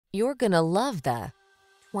You're gonna love the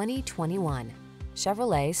 2021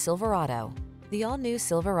 Chevrolet Silverado. The all-new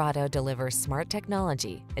Silverado delivers smart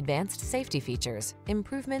technology, advanced safety features,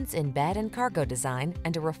 improvements in bed and cargo design,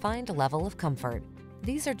 and a refined level of comfort.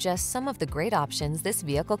 These are just some of the great options this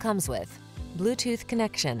vehicle comes with: Bluetooth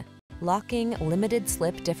connection, locking limited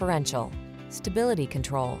slip differential, stability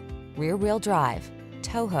control, rear-wheel drive,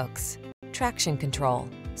 tow hooks, traction control,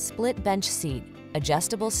 split bench seat,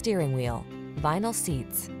 adjustable steering wheel, vinyl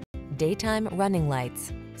seats, daytime running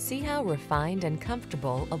lights. See how refined and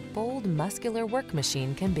comfortable a bold, muscular work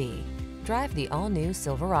machine can be. Drive the all-new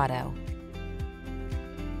Silverado.